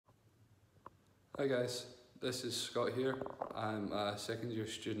Hi guys, this is Scott here. I'm a second year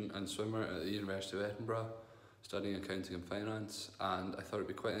student and swimmer at the University of Edinburgh, studying accounting and finance, and I thought it'd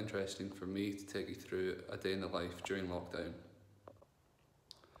be quite interesting for me to take you through a day in the life during lockdown.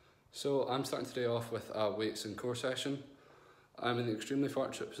 So I'm starting today off with a weights and core session. I'm in the extremely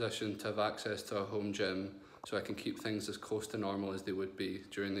fortunate position to have access to a home gym, so I can keep things as close to normal as they would be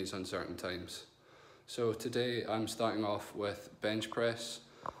during these uncertain times. So today I'm starting off with bench press,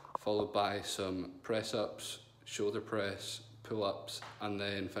 followed by some press ups, shoulder press, pull ups, and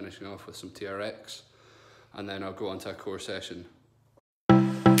then finishing off with some TRX, and then I'll go on to a core session.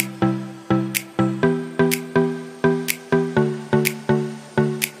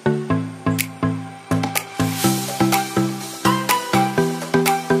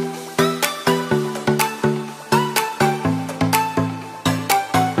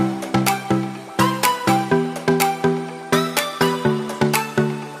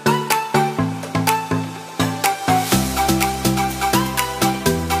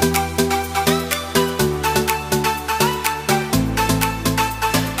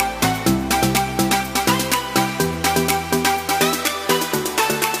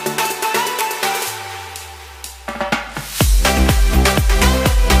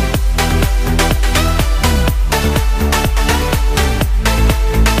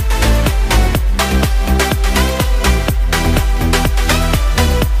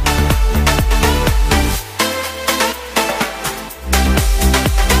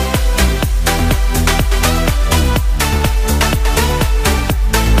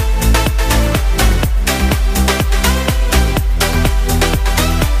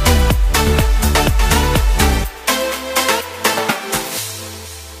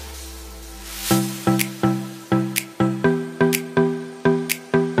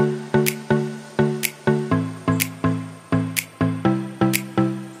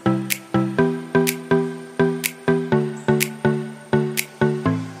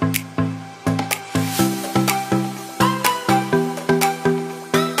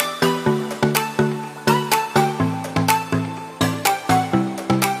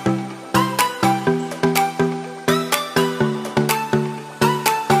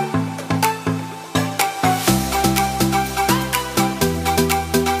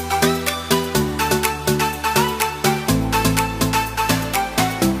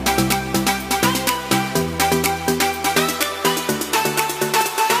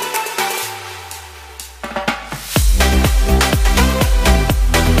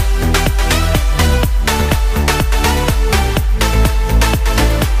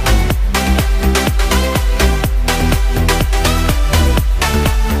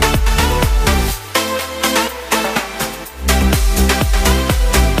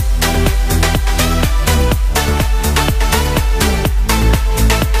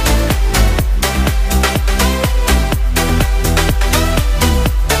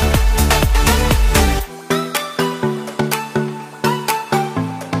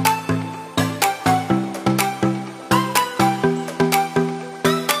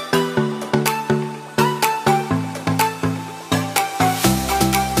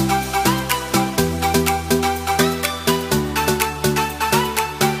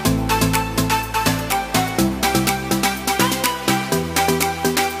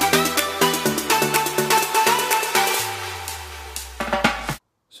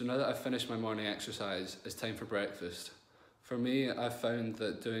 So now that I've finished my morning exercise, it's time for breakfast. For me, I've found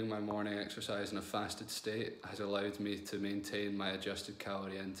that doing my morning exercise in a fasted state has allowed me to maintain my adjusted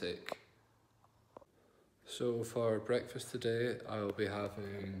calorie intake. So for breakfast today, I'll be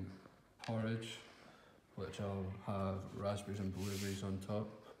having porridge, which I'll have raspberries and blueberries on top.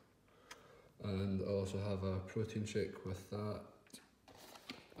 And I'll also have a protein shake with that,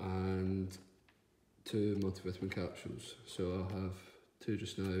 and 2 multivitamin capsules. So I'll have 2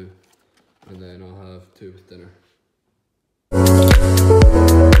 just now, and then I'll have 2 with dinner.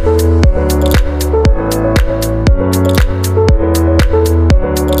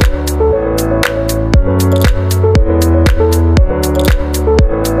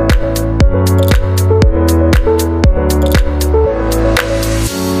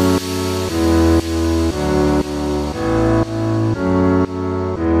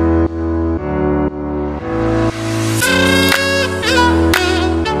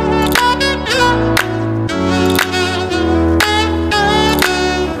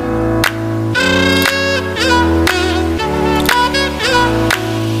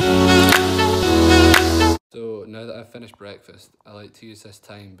 Now that I've finished breakfast, I like to use this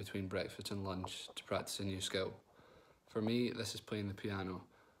time between breakfast and lunch to practice a new skill. For me, this is playing the piano.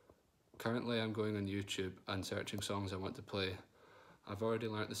 Currently I'm going on YouTube and searching songs I want to play. I've already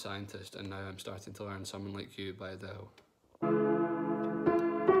learnt the scientist and now I'm starting to learn someone like you by Adele.